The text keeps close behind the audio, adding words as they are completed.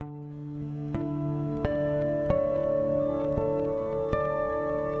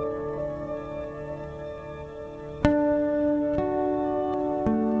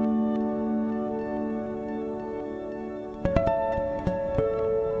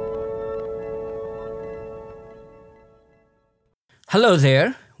Hello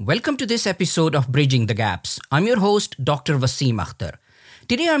there. Welcome to this episode of Bridging the Gaps. I'm your host, Dr. Wasim Akhtar.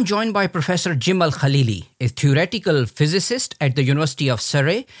 Today I'm joined by Professor Jim Al-Khalili, a theoretical physicist at the University of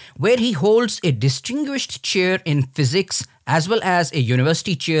Surrey, where he holds a distinguished chair in physics as well as a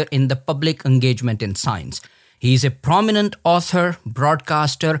university chair in the public engagement in science. He is a prominent author,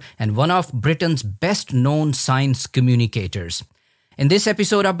 broadcaster, and one of Britain's best-known science communicators. In this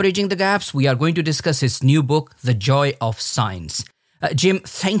episode of Bridging the Gaps, we are going to discuss his new book, The Joy of Science. Jim,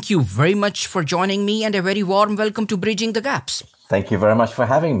 thank you very much for joining me and a very warm welcome to Bridging the Gaps. Thank you very much for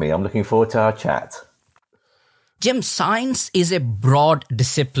having me. I'm looking forward to our chat. Jim, science is a broad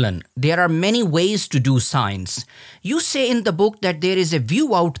discipline. There are many ways to do science. You say in the book that there is a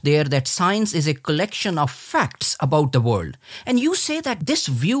view out there that science is a collection of facts about the world. And you say that this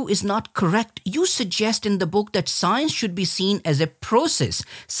view is not correct. You suggest in the book that science should be seen as a process.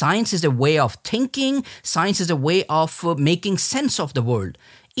 Science is a way of thinking. Science is a way of making sense of the world.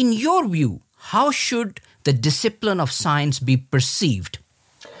 In your view, how should the discipline of science be perceived?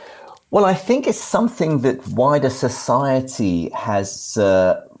 Well, I think it's something that wider society has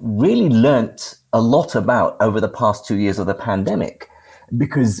really learnt a lot about over the past 2 years of the pandemic,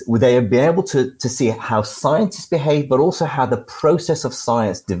 because they have been able to see how scientists behave, but also how the process of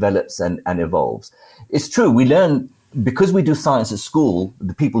science develops and evolves. It's true, we learn, because we do science at school,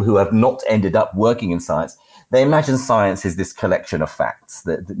 the people who have not ended up working in science, they imagine science is this collection of facts,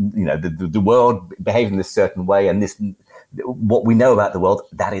 that the world behaves in this certain way, and this what we know about the world,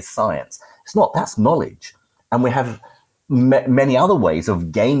 that is science. It's not, that's knowledge. And we have many other ways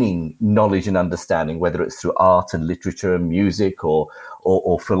of gaining knowledge and understanding, whether it's through art and literature and music or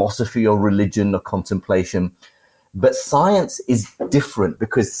philosophy or religion or contemplation. But science is different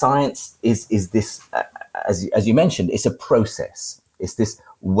because science is this, as you mentioned, it's a process. It's this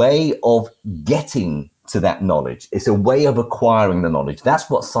way of getting to that knowledge. It's a way of acquiring the knowledge. That's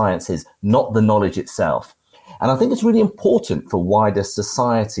what science is, not the knowledge itself. And I think it's really important for wider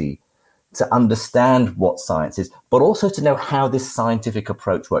society to understand what science is, but also to know how this scientific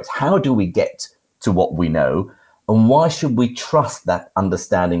approach works. How do we get to what we know? And why should we trust that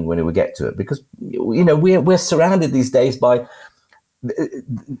understanding when we get to it? Because, we're surrounded these days by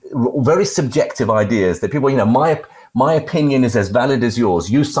very subjective ideas that people, my opinion is as valid as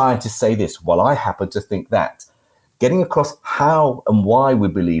yours. You scientists say this. Well, I happen to think that. Getting across how and why we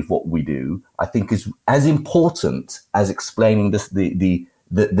believe what we do, I think, is as important as explaining the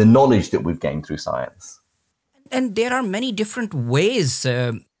knowledge that we've gained through science. And there are many different ways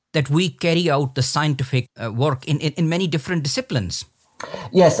that we carry out the scientific work in many different disciplines.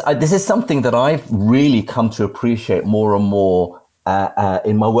 Yes, this is something that I've really come to appreciate more and more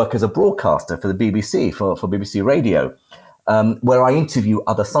in my work as a broadcaster for the BBC, for BBC Radio, where I interview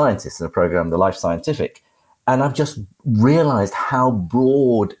other scientists in a program, The Life Scientific. And I've just realized how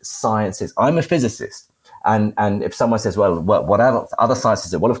broad science is. I'm a physicist. And if someone says, well, what other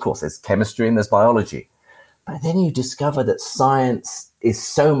sciences are? Well, of course, there's chemistry and there's biology. But then you discover that science is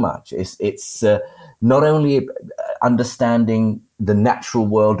so much. It's not only understanding the natural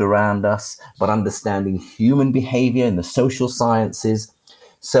world around us, but understanding human behavior in the social sciences.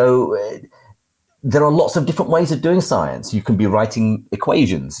 So there are lots of different ways of doing science. You can be writing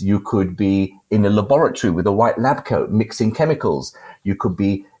equations. You could be in a laboratory with a white lab coat mixing chemicals. You could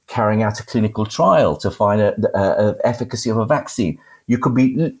be carrying out a clinical trial to find a efficacy of a vaccine. You could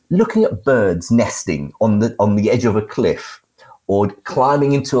be looking at birds nesting on the edge of a cliff, or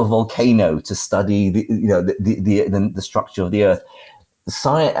climbing into a volcano to study the structure of the earth.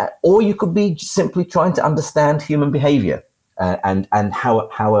 Or you could be simply trying to understand human behavior and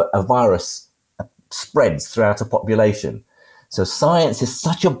how a virus spreads throughout a population. So science is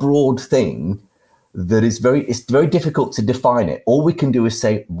such a broad thing that it's very difficult to define it. All we can do is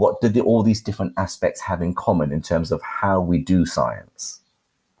say, what do all these different aspects have in common in terms of how we do science?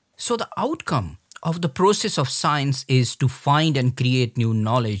 So the outcome of the process of science is to find and create new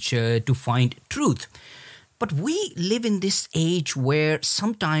knowledge, to find truth. But we live in this age where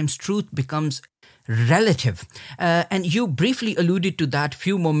sometimes truth becomes relative. And you briefly alluded to that a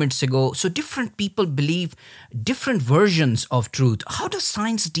few moments ago. So different people believe different versions of truth. How does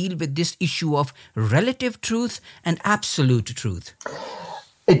science deal with this issue of relative truth and absolute truth?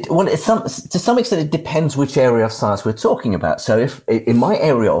 To some extent, it depends which area of science we're talking about. So if in my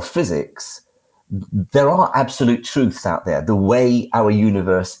area of physics, there are absolute truths out there, the way our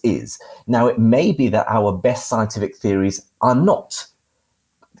universe is. Now, it may be that our best scientific theories are not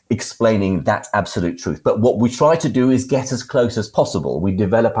explaining that absolute truth. But what we try to do is get as close as possible. We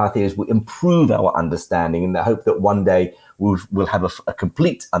develop our theories, we improve our understanding in the hope that one day we'll have a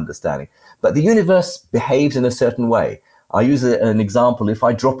complete understanding. But the universe behaves in a certain way. I use an example. If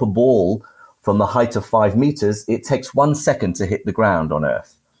I drop a ball from the height of 5 meters, it takes 1 second to hit the ground on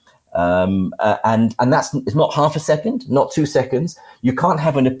Earth. And that's it's not half a second, not 2 seconds. You can't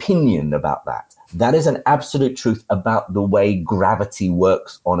have an opinion about that. That is an absolute truth about the way gravity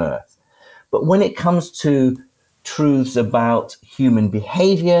works on Earth. But when it comes to truths about human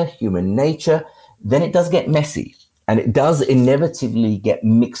behavior, human nature, then it does get messy. And it does inevitably get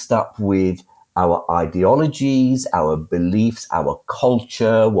mixed up with our ideologies, our beliefs, our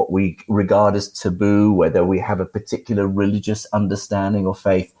culture, what we regard as taboo, whether we have a particular religious understanding or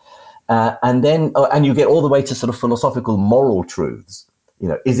faith. And you get all the way to sort of philosophical moral truths. You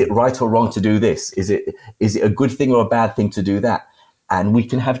know, is it right or wrong to do this? Is it a good thing or a bad thing to do that? And we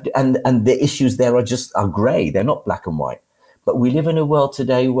can have, and the issues there are gray. They're not black and white. But we live in a world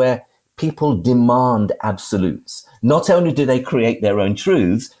today where people demand absolutes. Not only do they create their own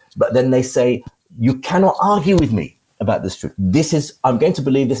truths, but then they say, you cannot argue with me about this truth. I'm going to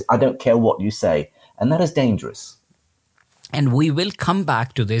believe this. I don't care what you say. And that is dangerous. And we will come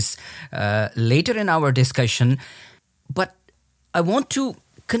back to this later in our discussion. But I want to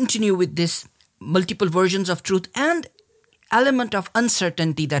continue with this multiple versions of truth and element of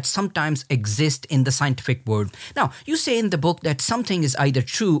uncertainty that sometimes exist in the scientific world. Now, you say in the book that something is either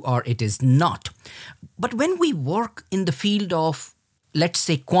true or it is not. But when we work in the field of, let's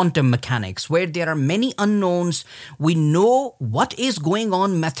say, quantum mechanics, where there are many unknowns, we know what is going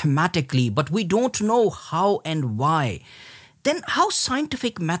on mathematically, but we don't know how and why. Then how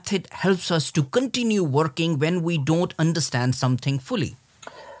scientific method helps us to continue working when we don't understand something fully?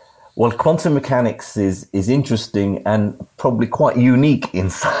 Well, quantum mechanics is interesting and probably quite unique in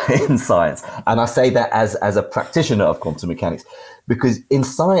science. And I say that as a practitioner of quantum mechanics, because in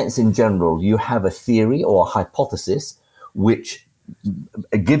science in general, you have a theory or a hypothesis which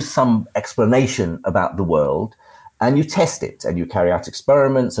gives some explanation about the world, and you test it and you carry out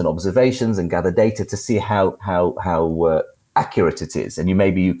experiments and observations and gather data to see how accurate it is, and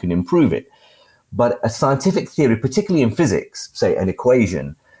maybe you can improve it. But a scientific theory, particularly in physics, say an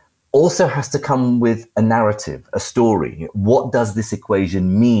equation, also has to come with a narrative, a story. What does this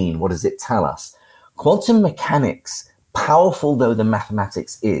equation mean? What does it tell us? Quantum mechanics, powerful though the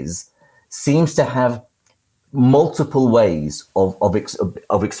mathematics is, seems to have multiple ways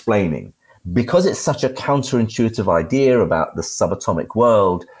of explaining. Because it's such a counterintuitive idea about the subatomic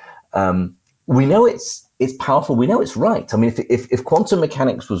world, we know it's powerful. We know it's right. I mean, if quantum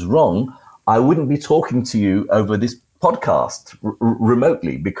mechanics was wrong, I wouldn't be talking to you over this podcast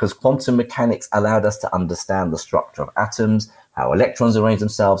remotely, because quantum mechanics allowed us to understand the structure of atoms, how electrons arrange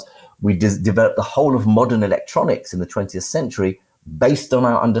themselves. We developed the whole of modern electronics in the 20th century based on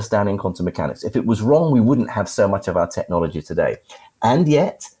our understanding quantum mechanics. If it was wrong, we wouldn't have so much of our technology today. And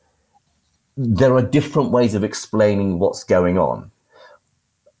yet, there are different ways of explaining what's going on.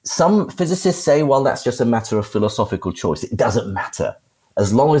 Some physicists say, well, that's just a matter of philosophical choice. It doesn't matter.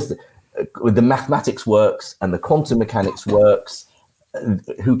 As long as the mathematics works and the quantum mechanics works,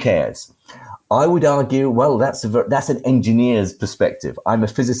 who cares? I would argue, well, that's an engineer's perspective. I'm a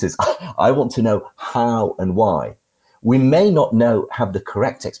physicist. I want to know how and why. We may not have the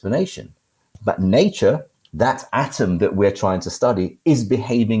correct explanation, but nature, that atom that we're trying to study, is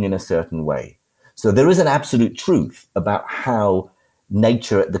behaving in a certain way. So there is an absolute truth about how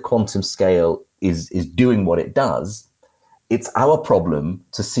nature at the quantum scale is doing what it does. It's our problem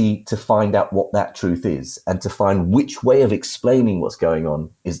to find out what that truth is and to find which way of explaining what's going on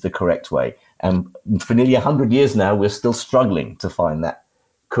is the correct way. And for nearly 100 years now, we're still struggling to find that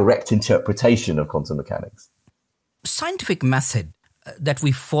correct interpretation of quantum mechanics. Scientific method that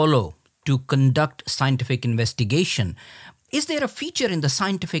we follow to conduct scientific investigation, is there a feature in the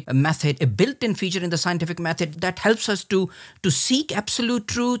scientific method, a built-in feature in the scientific method that helps us to seek absolute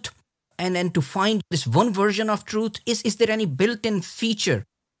truth and then to find this one version of truth? Is there any built-in feature,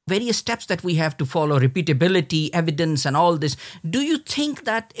 various steps that we have to follow, repeatability, evidence, and all this? Do you think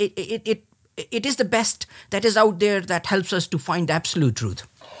that it is the best that is out there that helps us to find absolute truth?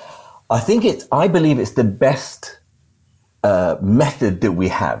 I believe it's the best method that we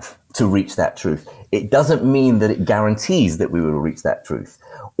have to reach that truth. It doesn't mean that it guarantees that we will reach that truth.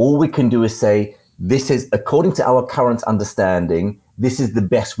 All we can do is say, this is, according to our current understanding, this is the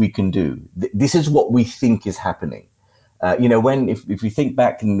best we can do. This is what we think is happening. If we think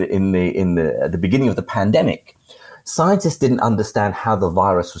back at the beginning of the pandemic, scientists didn't understand how the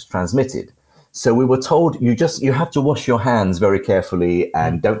virus was transmitted. So we were told you have to wash your hands very carefully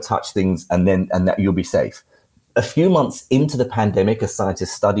and don't touch things, and that you'll be safe. A few months into the pandemic, as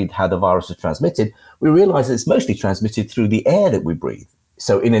scientists studied how the virus was transmitted, we realized it's mostly transmitted through the air that we breathe.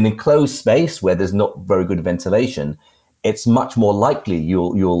 So in an enclosed space where there's not very good ventilation, it's much more likely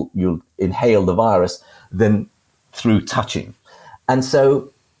you'll inhale the virus than through touching. And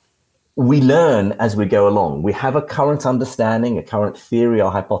so we learn as we go along. We have a current understanding, a current theory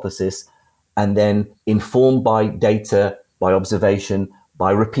or hypothesis, and then informed by data, by observation,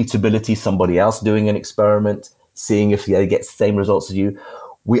 by repeatability, somebody else doing an experiment, seeing if they get the same results as you,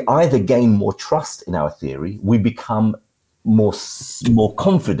 we either gain more trust in our theory, we become more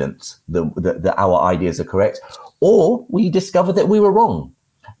confident that our ideas are correct, or we discover that we were wrong.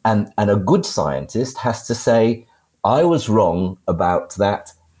 And a good scientist has to say, I was wrong about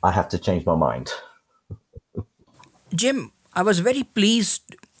that. I have to change my mind. Jim, I was very pleased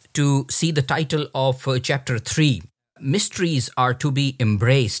to see the title of Chapter 3. Mysteries are to be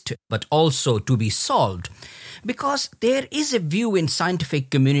embraced, but also to be solved. Because there is a view in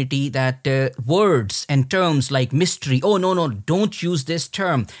scientific community that words and terms like mystery, oh, no, don't use this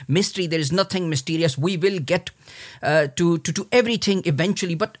term. Mystery, there is nothing mysterious. We will get to everything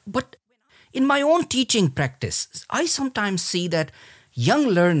eventually. But in my own teaching practice, I sometimes see that young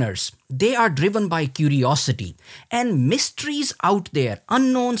learners, they are driven by curiosity and mysteries out there,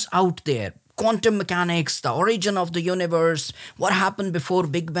 unknowns out there. Quantum mechanics, the origin of the universe, what happened before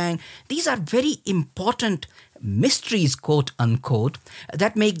Big Bang. These are very important mysteries, quote unquote,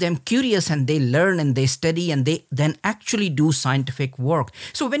 that make them curious, and they learn and they study and they then actually do scientific work.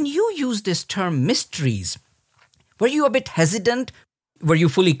 So when you use this term mysteries, were you a bit hesitant? Were you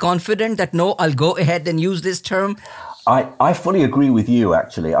fully confident that no, I'll go ahead and use this term? I fully agree with you,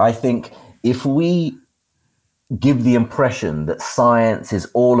 actually. I think if we give the impression that science is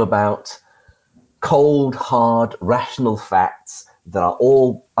all about cold, hard, rational facts that are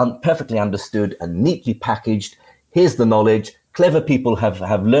all perfectly understood and neatly packaged. Here's the knowledge. Clever people have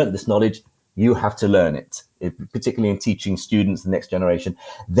learned this knowledge. You have to learn it, particularly in teaching students, the next generation.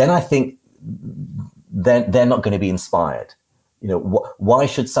 Then I think they're not going to be inspired. You know, why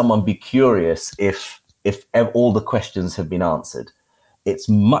should someone be curious if all the questions have been answered? It's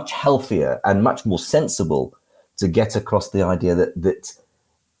much healthier and much more sensible to get across the idea that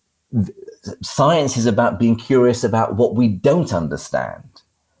science is about being curious about what we don't understand.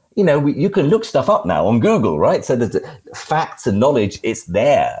 You know, you can look stuff up now on Google, right? So the facts and knowledge, it's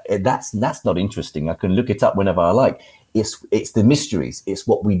there. That's not interesting. I can look it up whenever I like. It's the mysteries. It's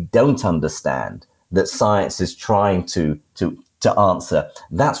what we don't understand that science is trying to answer.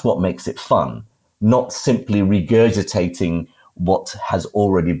 That's what makes it fun, not simply regurgitating what has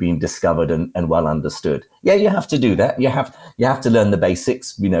already been discovered and well understood. Yeah, you have to do that. You have to learn the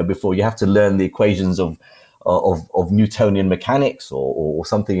basics, you know, before you have to learn the equations of Newtonian mechanics or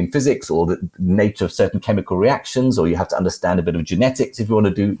something in physics, or the nature of certain chemical reactions, or you have to understand a bit of genetics if you want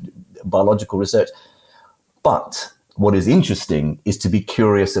to do biological research. But what is interesting is to be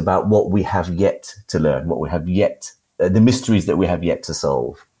curious about what we have yet to learn, what we have yet, the mysteries that we have yet to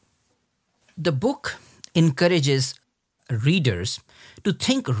solve. The book encourages readers to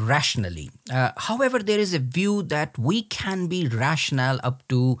think rationally. However, there is a view that we can be rational up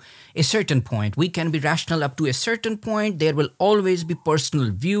to a certain point. We can be rational up to a certain point. There will always be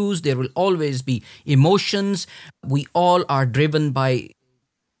personal views. There will always be emotions. We all are driven by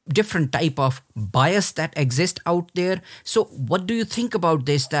different type of bias that exist out there. So what do you think about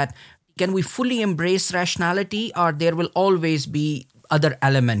this? That can we fully embrace rationality, or there will always be other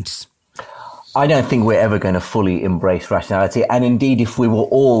elements? I don't think we're ever going to fully embrace rationality. And indeed, if we were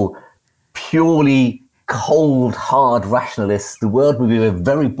all purely cold, hard rationalists, the world would be a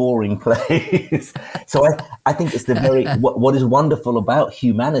very boring place. So I think it's what is wonderful about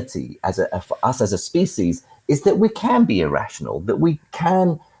humanity for us as a species is that we can be irrational, that we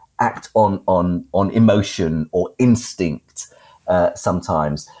can act on emotion or instinct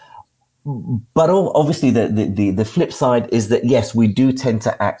sometimes. But obviously, the flip side is that, yes, we do tend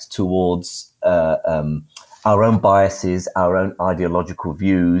to act towards our own biases, our own ideological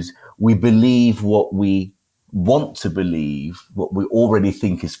views. We believe what we want to believe, what we already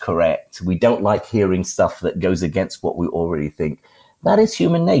think is correct. We don't like hearing stuff that goes against what we already think. That is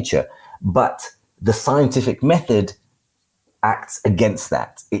human nature. But the scientific method acts against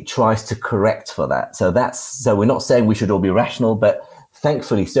that. It tries to correct for that. So we're not saying we should all be rational, but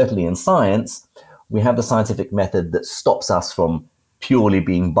thankfully, certainly in science, we have the scientific method that stops us from purely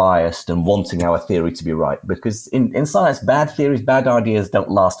being biased and wanting our theory to be right. Because in science, bad theories, bad ideas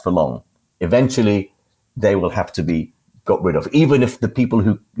don't last for long. Eventually, they will have to be got rid of. Even if the people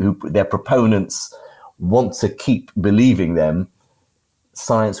who their proponents want to keep believing them,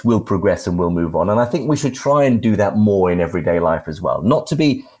 science will progress and will move on. And I think we should try and do that more in everyday life as well. Not to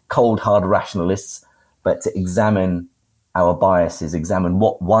be cold, hard rationalists, but to examine our biases, examine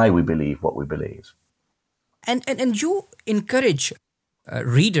why we believe what we believe. And you encourage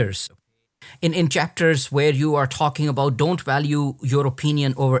readers in chapters where you are talking about don't value your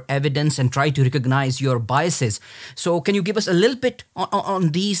opinion over evidence and try to recognize your biases. So can you give us a little bit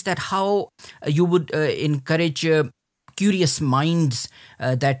on these, that how you would encourage curious minds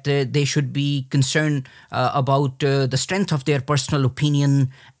that they should be concerned about the strength of their personal opinion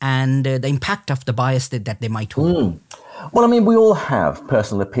and the impact of the bias that they might hold? Well, I mean, we all have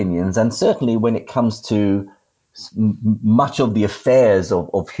personal opinions, and certainly when it comes to much of the affairs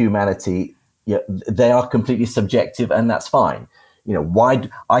of humanity, they are completely subjective, and that's fine. Why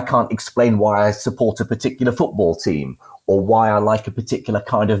I can't explain why I support a particular football team or why I like a particular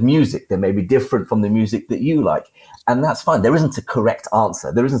kind of music that may be different from the music that you like. And that's fine. There isn't a correct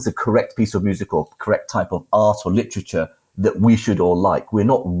answer. There isn't a correct piece of music or correct type of art or literature that we should all like. We're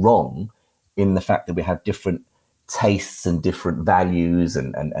not wrong in the fact that we have different tastes and different values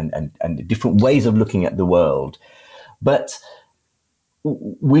and different ways of looking at the world. But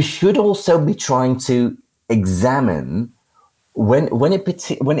we should also be trying to examine when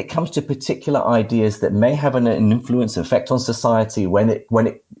it comes to particular ideas that may have an influence, effect on society, when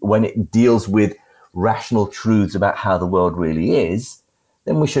it deals with rational truths about how the world really is,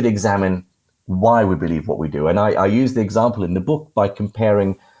 then we should examine why we believe what we do. And I use the example in the book by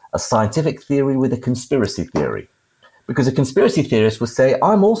comparing a scientific theory with a conspiracy theory. Because a conspiracy theorist will say,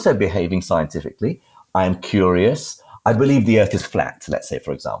 I'm also behaving scientifically. I am curious. I believe the earth is flat, let's say,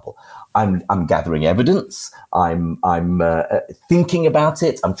 for example. I'm gathering evidence. I'm thinking about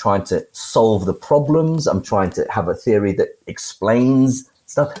it. I'm trying to solve the problems. I'm trying to have a theory that explains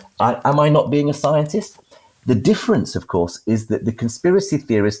stuff. Am I not being a scientist? The difference, of course, is that the conspiracy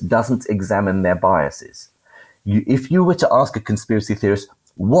theorist doesn't examine their biases. If you were to ask a conspiracy theorist,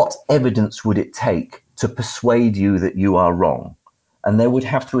 what evidence would it take to persuade you that you are wrong? And they would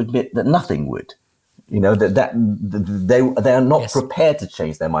have to admit that nothing would. That they are not prepared to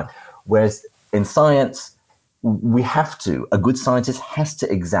change their mind. Whereas in science, a good scientist has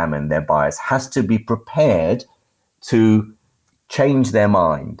to examine their bias, has to be prepared to change their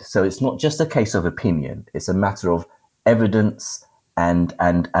mind. So it's not just a case of opinion. It's a matter of evidence and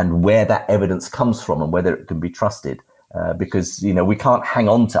where that evidence comes from and whether it can be trusted. Because, we can't hang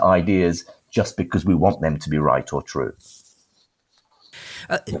on to ideas just because we want them to be right or true.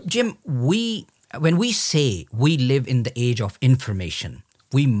 Jim, when we say we live in the age of information,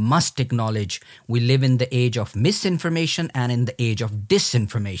 we must acknowledge we live in the age of misinformation and in the age of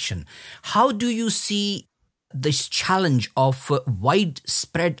disinformation. How do you see this challenge of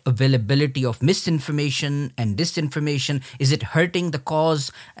widespread availability of misinformation and disinformation? Is it hurting the cause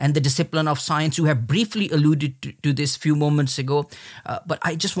and the discipline of science? You have briefly alluded to this few moments ago, but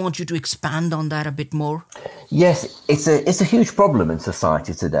I just want you to expand on that a bit more. Yes, it's a huge problem in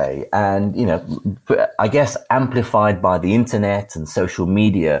society today, and I guess amplified by the internet and social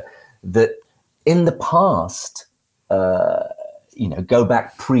media. That in the past, go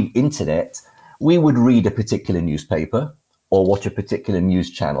back pre-internet, we would read a particular newspaper or watch a particular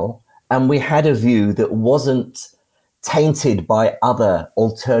news channel, and we had a view that wasn't tainted by other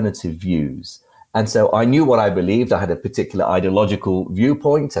alternative views. And so I knew what I believed. I had a particular ideological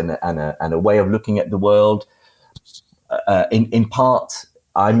viewpoint and a way of looking at the world. In part,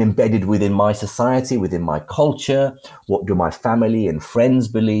 I'm embedded within my society, within my culture. What do my family and friends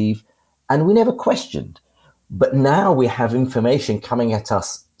believe? And we never questioned. But now we have information coming at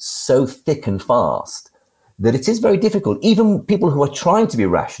us so thick and fast that it is very difficult. Even people who are trying to be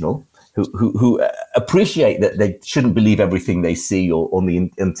rational, who appreciate that they shouldn't believe everything they see or on the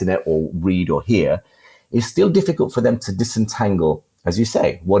internet or read or hear, it's still difficult for them to disentangle, as you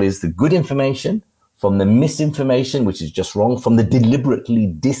say, what is the good information from the misinformation, which is just wrong, from the deliberately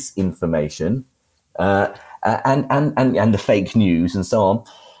disinformation, and the fake news and so on.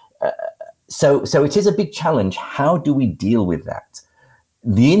 So it is a big challenge. How do we deal with that?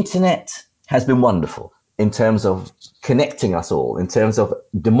 The internet has been wonderful in terms of connecting us all, in terms of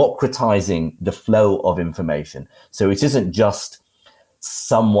democratizing the flow of information. So it isn't just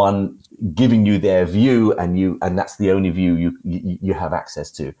someone giving you their view and that's the only view you have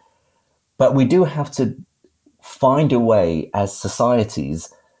access to. But we do have to find a way as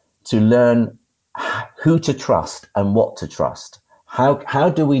societies to learn who to trust and what to trust. How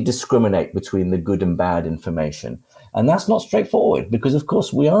do we discriminate between the good and bad information? And that's not straightforward because, of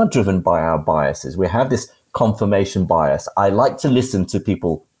course, we are driven by our biases. We have this confirmation bias. I like to listen to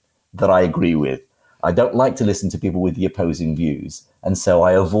people that I agree with. I don't like to listen to people with the opposing views. And so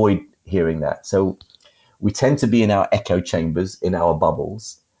I avoid hearing that. So we tend to be in our echo chambers, in our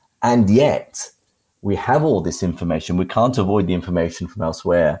bubbles. And yet we have all this information. We can't avoid the information from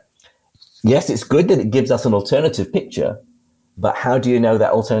elsewhere. yes, it's good that it gives us an alternative picture, but how do you know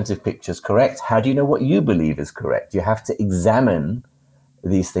that alternative picture is correct? How do you know what you believe is correct? You have to examine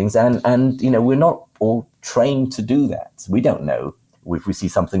these things, and we're not all trained to do that. We don't know if we see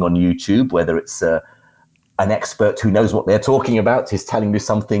something on YouTube, whether it's an expert who knows what they're talking about is telling you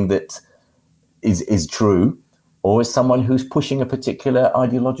something that is true, or is someone who's pushing a particular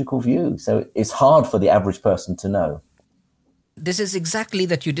ideological view. So it's hard for the average person to know. This is exactly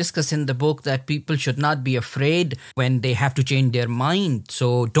that you discuss in the book, that people should not be afraid when they have to change their mind.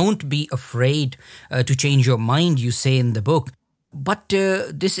 So don't be afraid to change your mind, you say in the book. But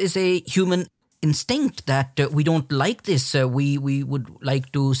this is a human instinct that we don't like this. We would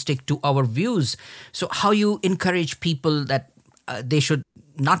like to stick to our views. So how you encourage people that they should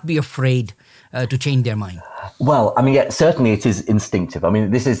not be afraid to change their mind? Well, I mean, yeah, certainly it is instinctive. I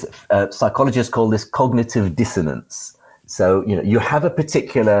mean, this is, psychologists call this cognitive dissonance. So, you have a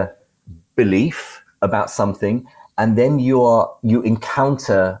particular belief about something, and then you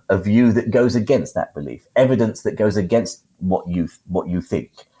encounter a view that goes against that belief, evidence that goes against what you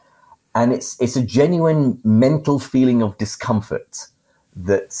think. And it's a genuine mental feeling of discomfort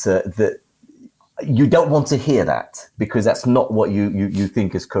that you don't want to hear that, because that's not what you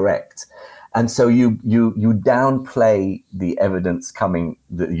think is correct. And so you downplay the evidence coming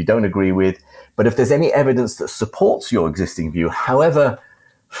that you don't agree with. But if there's any evidence that supports your existing view, however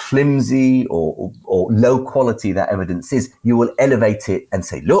flimsy or low quality that evidence is, you will elevate it and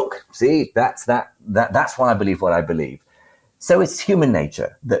say, look, see, that's why I believe what I believe. So it's human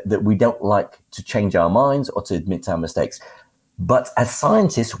nature that we don't like to change our minds or to admit our mistakes. But as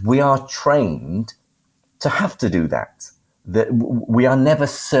scientists, we are trained to have to do that. That we are never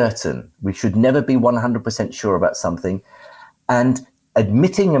certain. We should never be 100% sure about something. And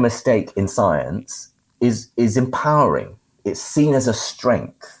admitting a mistake in science is empowering. It's seen as a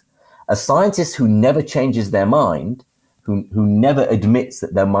strength. A scientist who never changes their mind, who never admits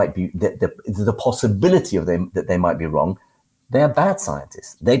that there might be the possibility of them that they might be wrong, they are bad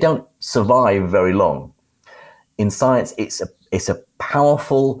scientists. They don't survive very long. In science, it's a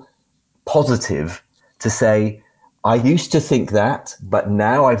powerful positive to say, I used to think that, but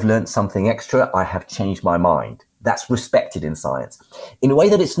now I've learned something extra. I have changed my mind. That's respected in science in a way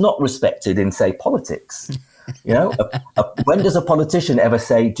that it's not respected in, say, politics. When does a politician ever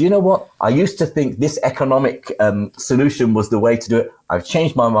say, do you know what? I used to think this economic solution was the way to do it. I've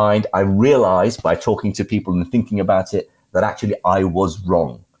changed my mind. I realized by talking to people and thinking about it that actually I was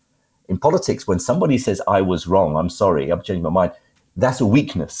wrong. In politics, when somebody says I was wrong, I'm sorry, I've changed my mind, that's a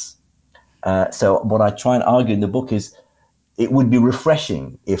weakness. So what I try and argue in the book is it would be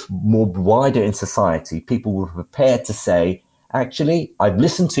refreshing if more wider in society, people were prepared to say, actually, I've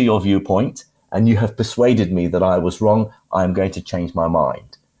listened to your viewpoint and you have persuaded me that I was wrong. I'm going to change my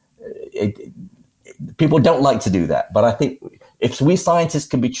mind. People don't like to do that. But I think if we scientists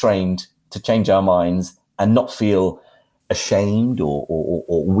can be trained to change our minds and not feel ashamed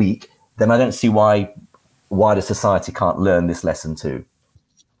or weak, then I don't see why wider society can't learn this lesson too.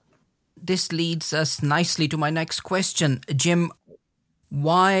 This leads us nicely to my next question. Jim,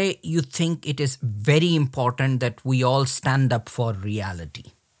 why you think it is very important that we all stand up for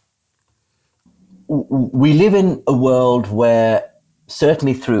reality? We live in a world where,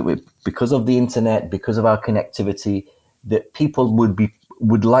 certainly because of the internet, because of our connectivity, that people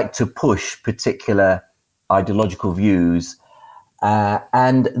would like to push particular ideological views,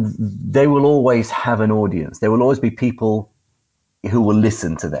 and they will always have an audience. There will always be people who will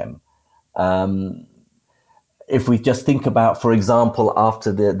listen to them. If we just think about, for example,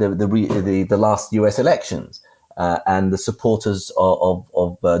 after the last US elections, and the supporters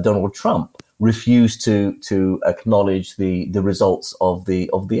of Donald Trump refused to acknowledge the results of the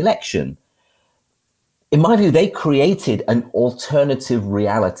election. In my view, they created an alternative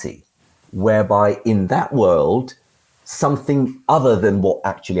reality whereby in that world, something other than what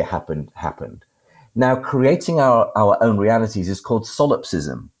actually happened. Now, creating our own realities is called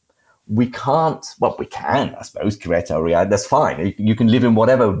solipsism. We can, I suppose, create our reality. That's fine. You can live in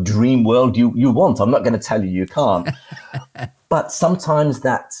whatever dream world you want. I'm not going to tell you can't. But sometimes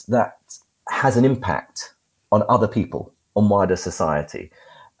that has an impact on other people, on wider society.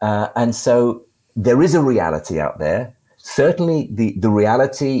 And so there is a reality out there. Certainly the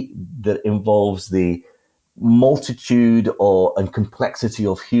reality that involves the multitude and complexity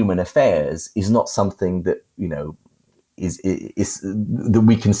of human affairs is not something that, is that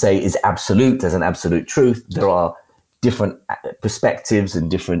we can say is absolute as an absolute truth. There are different perspectives and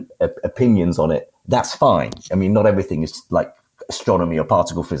different opinions on it. That's fine. I mean, not everything is like astronomy or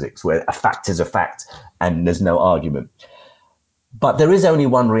particle physics, where a fact is a fact and there's no argument. But there is only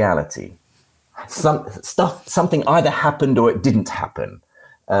one reality. something either happened or it didn't happen.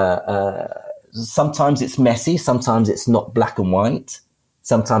 Sometimes it's messy, sometimes it's not black and white,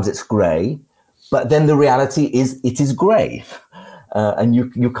 sometimes it's grey, but then the reality is it is grey, and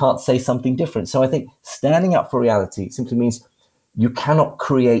you can't say something different. So I think standing up for reality simply means you cannot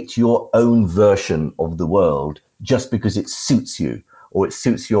create your own version of the world just because it suits you or it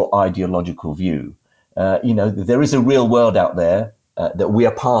suits your ideological view. There is a real world out there that we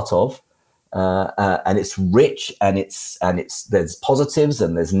are part of. And it's rich, and there's positives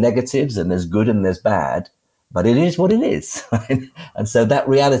and there's negatives and there's good and there's bad, but it is what it is. And so that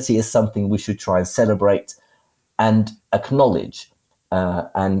reality is something we should try and celebrate and acknowledge.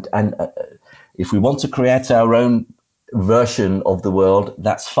 And if we want to create our own version of the world,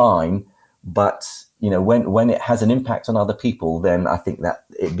 that's fine. But when it has an impact on other people, then I think that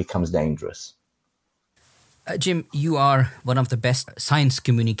it becomes dangerous. Jim, you are one of the best science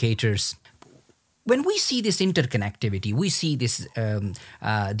communicators. When we see this interconnectivity, we see these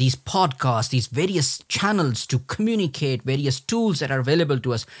podcasts, these various channels to communicate, various tools that are available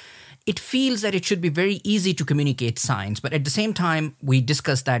to us, it feels that it should be very easy to communicate science. But at the same time, we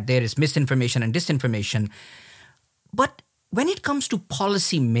discuss that there is misinformation and disinformation. But when it comes to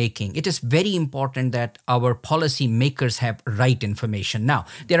policy making, it is very important that our policy makers have right information. Now,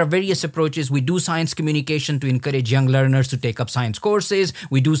 there are various approaches. We do science communication to encourage young learners to take up science courses.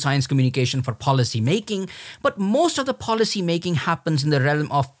 We do science communication for policy making. But most of the policy making happens in the realm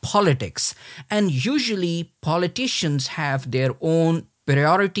of politics. And usually politicians have their own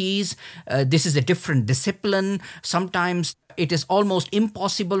priorities. This is a different discipline. Sometimes it is almost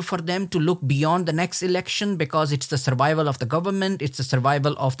impossible for them to look beyond the next election because it's the survival of the government, it's the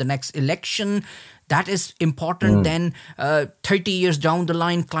survival of the next election. That is important. Then 30 years down the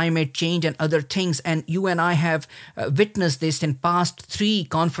line, climate change and other things. And you and I have witnessed this in past 3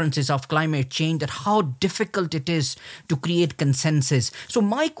 conferences of climate change, that how difficult it is to create consensus. So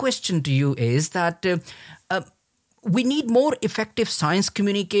my question to you is that we need more effective science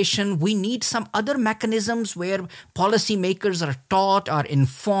communication. We need some other mechanisms where policymakers are taught, are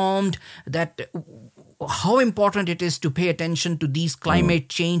informed that how important it is to pay attention to these climate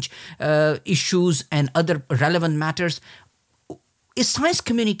change issues and other relevant matters. Is science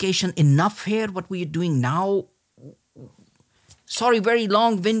communication enough here, what we are doing now? Sorry, very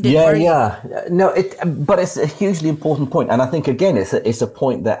long-winded. No, but it's a hugely important point. And I think, again, it's a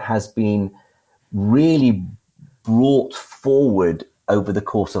point that has been really brought forward over the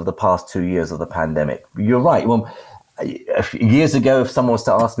course of the past 2 years of the pandemic. You're right. Well, years ago, if someone was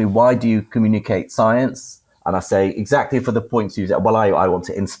to ask me, why do you communicate science? And I say, exactly for the points you said. Well, I want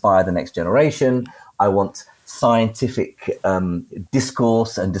to inspire the next generation. I want scientific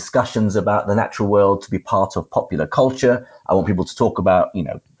discourse and discussions about the natural world to be part of popular culture. I want people to talk about,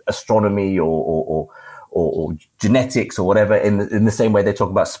 astronomy or genetics or whatever in the same way they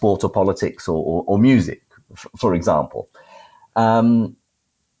talk about sport or politics or music, for example.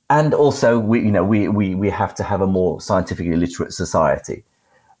 And also, we have to have a more scientifically literate society.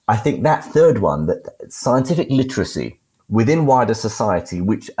 I think that third one, that scientific literacy within wider society,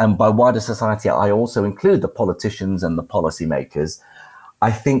 and by wider society, I also include the politicians and the policymakers,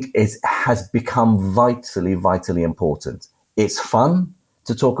 I think has become vitally, vitally important. It's fun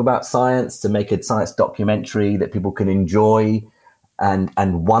to talk about science, to make a science documentary that people can enjoy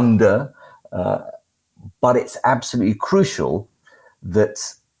and wonder. But it's absolutely crucial that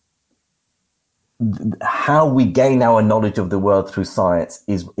how we gain our knowledge of the world through science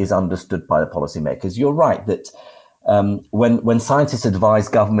is understood by the policymakers. You're right that when scientists advise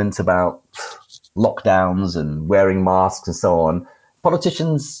government about lockdowns and wearing masks and so on,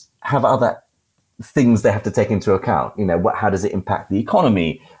 politicians have other things they have to take into account. How does it impact the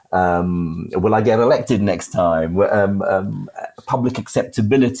economy? Will I get elected next time? Public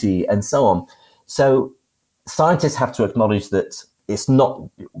acceptability and so on. So scientists have to acknowledge that it's not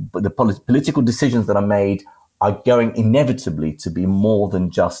the political decisions that are made are going inevitably to be more than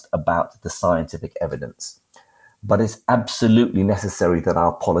just about the scientific evidence. But it's absolutely necessary that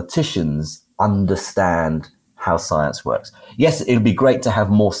our politicians understand how science works. Yes, it'd be great to have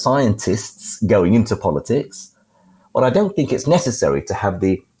more scientists going into politics, but I don't think it's necessary to have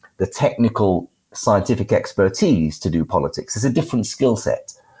the technical scientific expertise to do politics. It's a different skill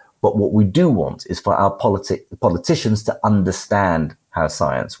set. But what we do want is for our politicians to understand how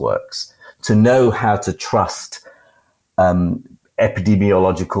science works, to know how to trust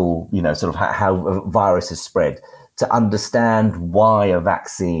epidemiological, sort of how a virus is spread, to understand why a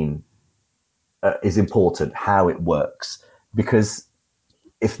vaccine is important, how it works. Because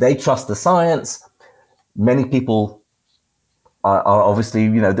if they trust the science, many people are obviously,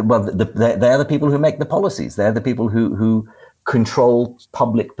 they're the people who make the policies. They're the people who control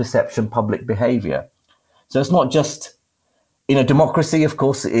public perception, public behavior. So it's not just, in a democracy, of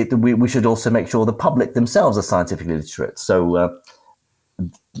course, we should also make sure the public themselves are scientifically literate. So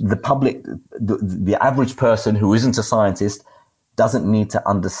the public, the average person who isn't a scientist doesn't need to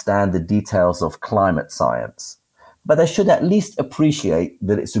understand the details of climate science, but they should at least appreciate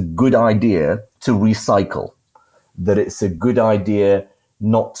that it's a good idea to recycle, that it's a good idea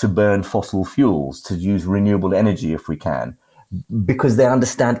not to burn fossil fuels, to use renewable energy if we can, because they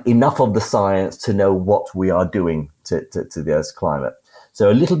understand enough of the science to know what we are doing to the Earth's climate.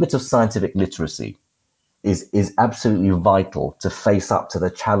 So a little bit of scientific literacy is absolutely vital to face up to the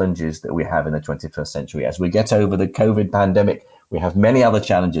challenges that we have in the 21st century. As we get over the COVID pandemic, we have many other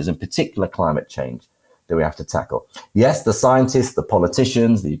challenges, in particular climate change, that we have to tackle. Yes, the scientists, the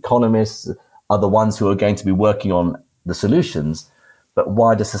politicians, the economists are the ones who are going to be working on the solutions, but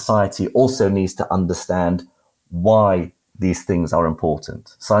wider society also needs to understand why these things are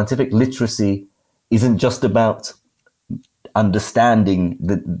important. Scientific literacy isn't just about understanding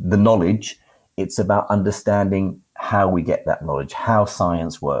the knowledge, it's about understanding how we get that knowledge, how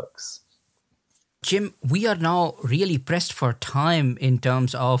science works. Jim, we are now really pressed for time in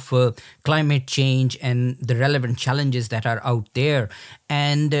terms of climate change and the relevant challenges that are out there.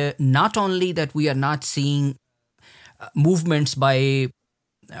 And not only that, we are not seeing movements by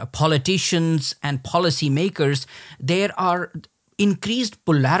politicians and policymakers, there are increased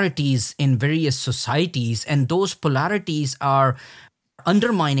polarities in various societies, and those polarities are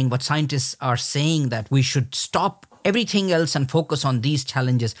undermining what scientists are saying, that we should stop everything else and focus on these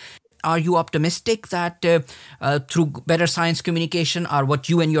challenges. Are you optimistic that through better science communication, or what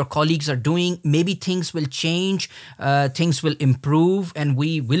you and your colleagues are doing, maybe things will change, things will improve, and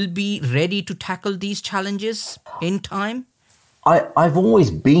we will be ready to tackle these challenges in time? I've always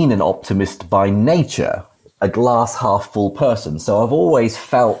been an optimist by nature, a glass half full person. So I've always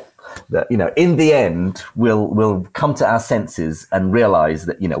felt that, in the end, we'll come to our senses and realize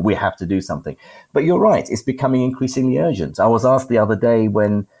that, we have to do something. But you're right, it's becoming increasingly urgent. I was asked the other day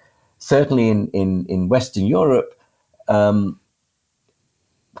when, certainly in Western Europe,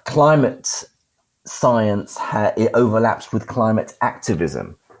 climate science it overlaps with climate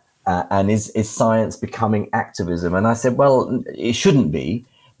activism. And is science becoming activism? And I said, well, it shouldn't be.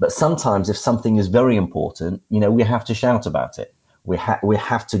 But sometimes if something is very important, we have to shout about it. We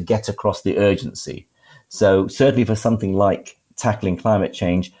have to get across the urgency. So certainly for something like tackling climate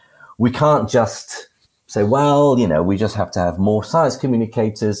change, we can't just say, well, we just have to have more science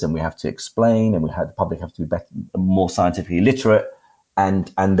communicators, and we have to explain, and the public have to be more scientifically literate,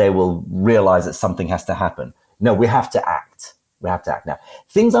 and they will realize that something has to happen. No, we have to act. We have to act now.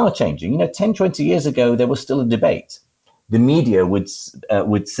 Things are changing. 10, 20 years ago, there was still a debate. The media would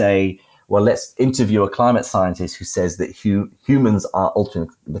say, well, let's interview a climate scientist who says that humans are altering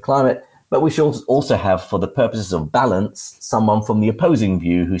the climate, but we should also have, for the purposes of balance, someone from the opposing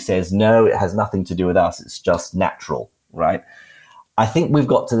view who says, no, it has nothing to do with us. It's just natural, right? I think we've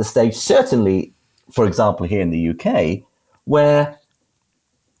got to the stage, certainly, for example, here in the UK, where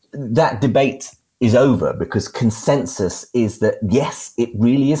that debate is over, because consensus is that, yes, it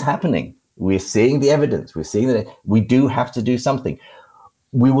really is happening. We're seeing the evidence. We're seeing that we do have to do something.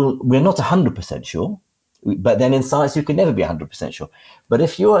 We're not 100% sure, but then in science, you can never be 100% sure. But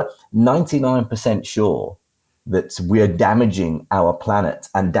if you're 99% sure that we're damaging our planet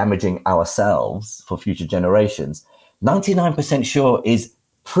and damaging ourselves for future generations, 99% sure is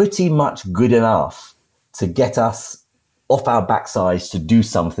pretty much good enough to get us off our backsides to do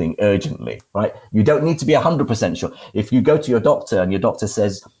something urgently, right? You don't need to be 100% sure. If you go to your doctor and your doctor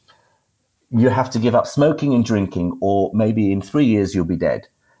says you have to give up smoking and drinking, or maybe in 3 years you'll be dead,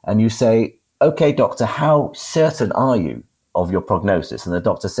 and you say, okay, doctor, how certain are you of your prognosis? And the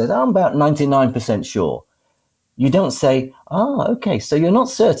doctor says, I'm about 99% sure. You don't say, okay, so you're not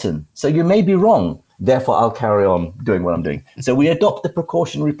certain, so you may be wrong, therefore I'll carry on doing what I'm doing. So we adopt the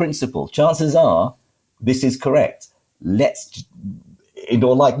precautionary principle. Chances are this is correct. In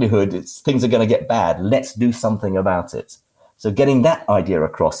all likelihood, things are going to get bad. Let's do something about it. So getting that idea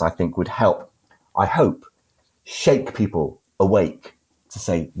across, I think, would help, I hope, shake people awake to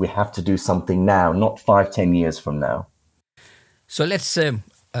say we have to do something now, not 5-10 years from now. So let's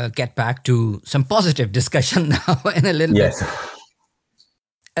get back to some positive discussion now in a little bit.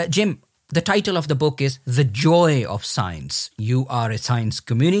 Jim, the title of the book is The Joy of Science. You are a science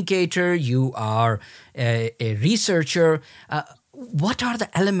communicator. You are a researcher. What are the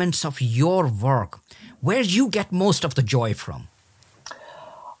elements of your work where you get most of the joy from?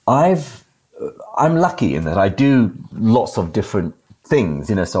 I've I'm lucky in that I do lots of different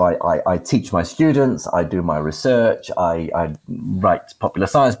things, so I teach my students, I do my research, I write popular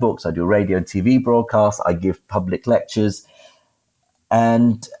science books, I do radio and TV broadcasts, I give public lectures.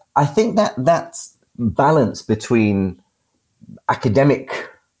 And I think that balance between academic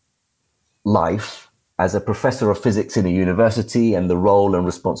life as a professor of physics in a university and the role and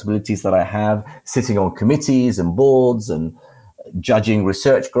responsibilities that I have, sitting on committees and boards and judging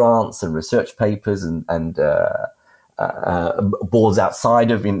research grants and research papers and boards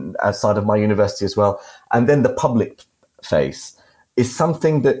outside of my university as well, and then the public face, is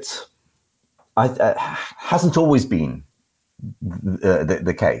something that hasn't always been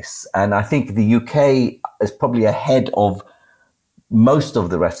the case. And I think the UK is probably ahead of most of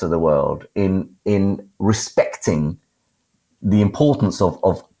the rest of the world in respecting the importance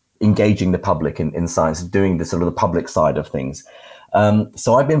of engaging the public in science, doing the sort of the public side of things.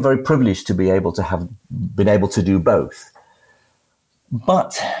 So I've been very privileged to be able to have been able to do both.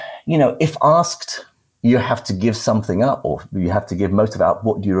 But, if asked, you have to give something up, or you have to give most of it up,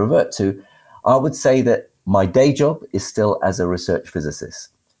 what do you revert to? I would say that my day job is still as a research physicist.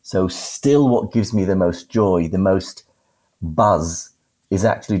 So still what gives me the most joy, the most buzz, is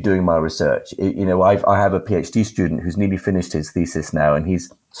actually doing my research. I have a PhD student who's nearly finished his thesis now, and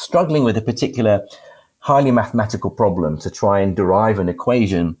he's struggling with a particular highly mathematical problem to try and derive an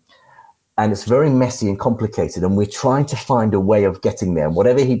equation. And it's very messy and complicated, and we're trying to find a way of getting there. And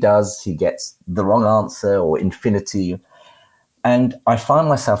whatever he does, he gets the wrong answer or infinity. And I find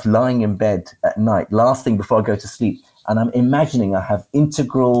myself lying in bed at night, last thing before I go to sleep, and I'm imagining I have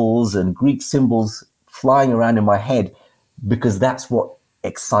integrals and Greek symbols flying around in my head, because that's what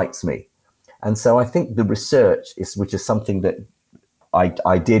excites me. And so I think the research which is something that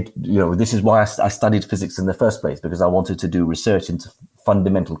I did, this is why I studied physics in the first place, because I wanted to do research into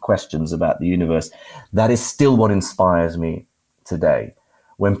fundamental questions about the universe. That is still what inspires me today.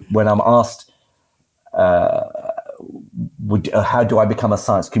 When I'm asked, how do I become a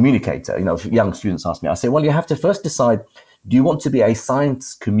science communicator? If young students ask me, I say, well, you have to first decide, do you want to be a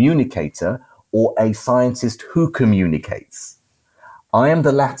science communicator or a scientist who communicates? I am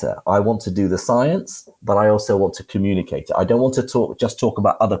the latter. I want to do the science, but I also want to communicate it. I don't want to just talk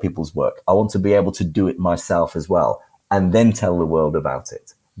about other people's work. I want to be able to do it myself as well, and then tell the world about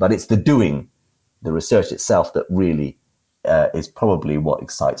it. But it's the doing, the research itself, that really is probably what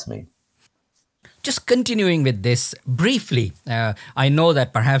excites me. Just continuing with this briefly, I know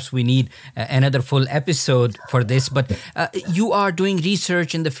that perhaps we need another full episode for this, but you are doing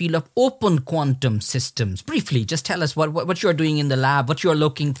research in the field of open quantum systems. Briefly, just tell us what you're doing in the lab, what you're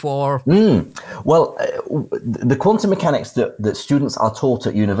looking for. Well, the quantum mechanics that students are taught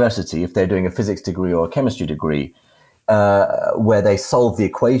at university, if they're doing a physics degree or a chemistry degree, where they solve the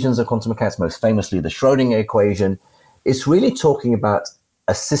equations of quantum mechanics, most famously the Schrödinger equation, it's really talking about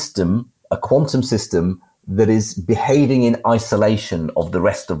a system, a quantum system that is behaving in isolation of the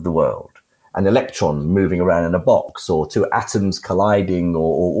rest of the world. An electron moving around in a box, or two atoms colliding,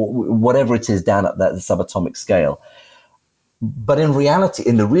 or whatever it is down at that subatomic scale. But in reality,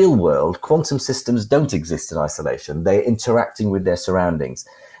 in the real world, quantum systems don't exist in isolation. They're interacting with their surroundings.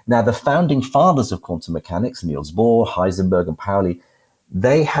 Now, the founding fathers of quantum mechanics, Niels Bohr, Heisenberg, and Pauli,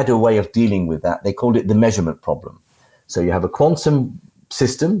 they had a way of dealing with that. They called it the measurement problem. So you have a quantum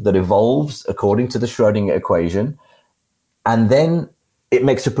system that evolves according to the Schrödinger equation, and then it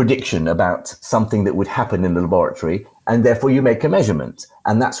makes a prediction about something that would happen in the laboratory, and therefore you make a measurement.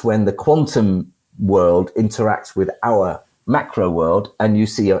 And that's when the quantum world interacts with our macro world, and you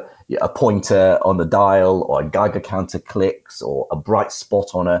see a pointer on the dial, or a Geiger counter clicks, or a bright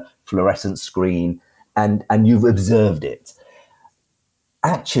spot on a fluorescent screen, and you've observed it.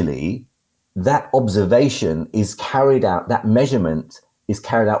 Actually, that observation is carried out, that measurement is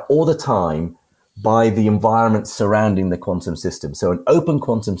carried out all the time by the environment surrounding the quantum system. So an open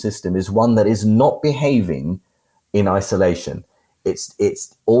quantum system is one that is not behaving in isolation.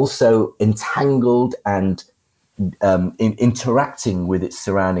 It's also entangled and interacting with its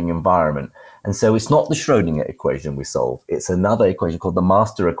surrounding environment. And so it's not the Schrödinger equation we solve. It's another equation called the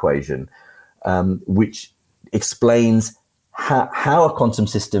master equation, which explains how a quantum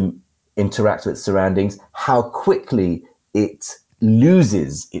system interacts with its surroundings, how quickly it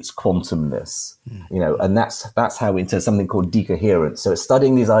loses its quantumness, and that's how we into something called decoherence. So it's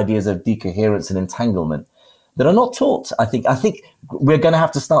studying these ideas of decoherence and entanglement that are not taught. I think we're going to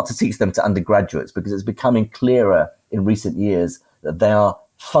have to start to teach them to undergraduates, because it's becoming clearer in recent years that they are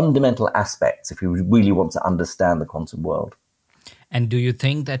fundamental aspects if you really want to understand the quantum world. And do you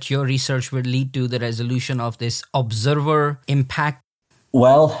think that your research will lead to the resolution of this observer impact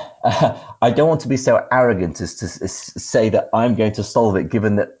Well, I don't want to be so arrogant as to say that I'm going to solve it,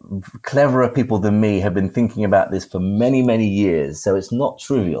 given that cleverer people than me have been thinking about this for many, many years. So it's not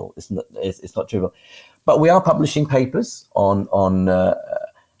trivial. It's not trivial. But we are publishing papers on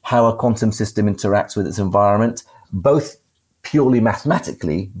how a quantum system interacts with its environment, both purely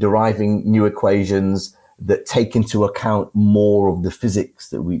mathematically, deriving new equations that take into account more of the physics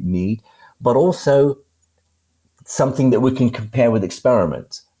that we need, but also something that we can compare with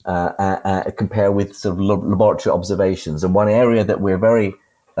experiment, compare with sort of laboratory observations. And one area that we're very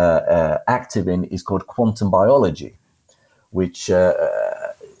active in is called quantum biology, which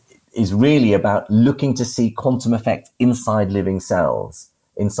is really about looking to see quantum effects inside living cells,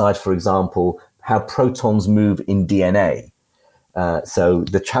 inside, for example, how protons move in DNA. So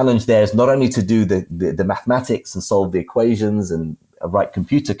the challenge there is not only to do the mathematics and solve the equations and write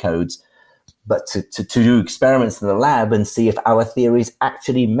computer codes, but to do experiments in the lab and see if our theories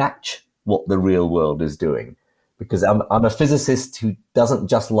actually match what the real world is doing. Because I'm a physicist who doesn't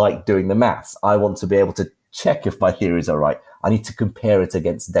just like doing the maths. I want to be able to check if my theories are right. I need to compare it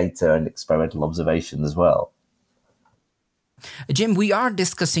against data and experimental observation as well. Jim, we are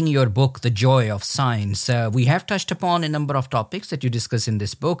discussing your book, The Joy of Science. We have touched upon a number of topics that you discuss in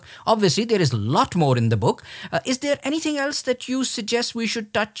this book. Obviously, there is a lot more in the book. Is there anything else that you suggest we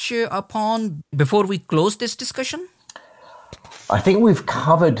should touch upon before we close this discussion? I think we've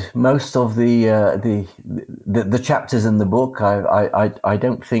covered most of the chapters in the book. I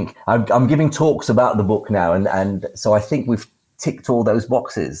don't think I'm giving talks about the book now, and so I think we've ticked all those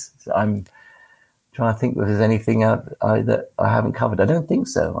boxes. I'm trying to think if there's anything that I haven't covered. I don't think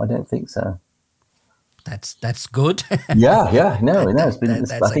so. That's good. Yeah. No. It's been.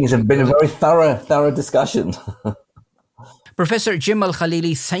 I think it's been a very thorough discussion. Professor Jim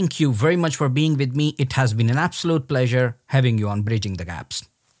Al-Khalili, thank you very much for being with me. It has been an absolute pleasure having you on Bridging the Gaps.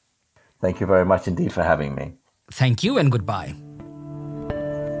 Thank you very much indeed for having me. Thank you and goodbye.